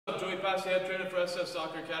Passi, head trainer for SF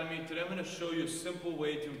Soccer Academy. Today I'm going to show you a simple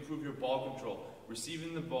way to improve your ball control,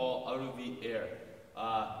 receiving the ball out of the air.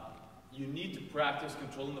 You need to practice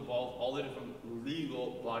controlling the ball with all the different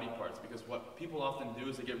legal body parts, because what people often do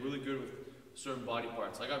is they get really good with certain body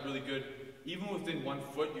parts. I got really good, even within 1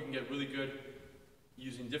 foot, you can get really good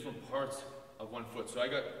using different parts of 1 foot. So I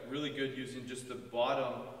got really good using just the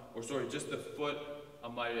bottom, just the foot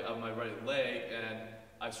of my right leg, and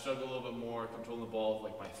I struggle a little bit more controlling the ball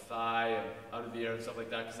with like my thigh and out of the air and stuff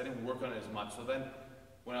like that, because I didn't work on it as much. So then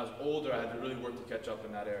when I was older, I had to really work to catch up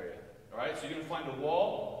in that area. Alright, so you're going to find a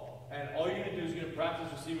wall, and all you're going to do is you're going to practice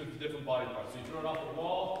receiving with the different body parts. So you throw it off the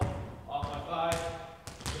wall, off my thigh,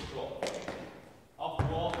 control. Off the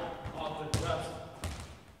wall, off the chest,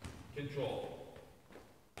 control.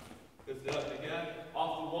 Lift it up again,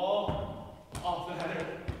 off the wall, off the header,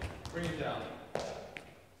 bring it down.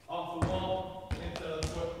 Off the wall, into the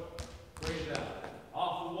foot, bring it down.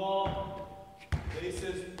 Off the wall,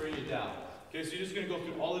 bases, bring it down. Okay, so you're just going to go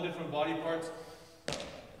through all the different body parts.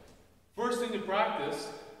 First thing to practice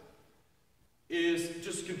is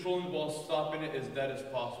just controlling the ball, stopping it as dead as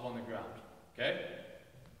possible on the ground. Okay?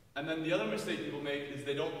 And then the other mistake people make is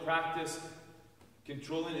they don't practice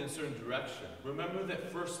controlling in a certain direction. Remember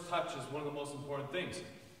that first touch is one of the most important things.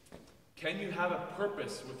 Can you have a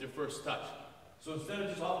purpose with your first touch? So instead of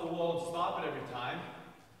just off the wall and stop it every time,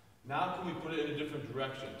 now can we put it in a different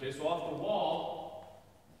direction? Okay, so off the wall,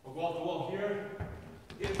 we'll go off the wall here,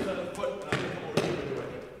 into the foot, and I'm going to come over here the way.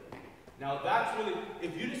 Now that's really,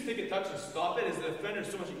 if you just take a touch and stop it, as the defender,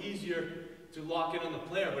 it's so much easier to lock in on the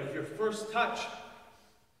player. But if your first touch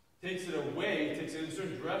takes it away, takes it in a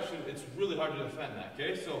certain direction, it's really hard to defend that,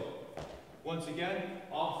 okay? So, once again,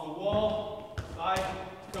 off the wall, thigh,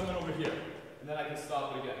 coming over here. And then I can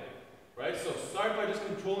stop it again. Right? So start by just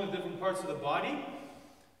controlling the different parts of the body,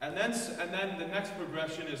 and then the next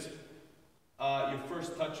progression is your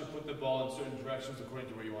first touch, you put the ball in certain directions according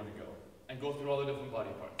to where you want to go, and go through all the different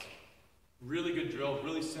body parts. Really good drill,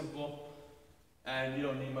 really simple, and you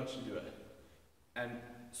don't need much to do it. And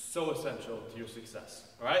so essential to your success.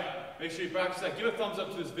 Alright? Make sure you practice that. Give a thumbs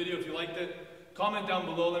up to this video if you liked it. Comment down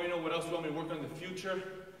below, let me know what else you want me to work on in the future.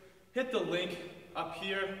 Hit the link up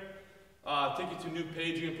here. Take you to a new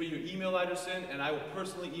page. You're going to put your email address in, and I will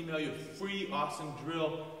personally email you a free awesome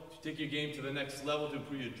drill to take your game to the next level, to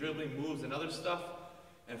improve your dribbling moves and other stuff.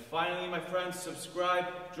 And finally, my friends, subscribe,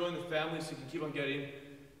 join the family so you can keep on getting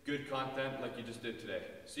good content like you just did today.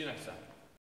 See you next time.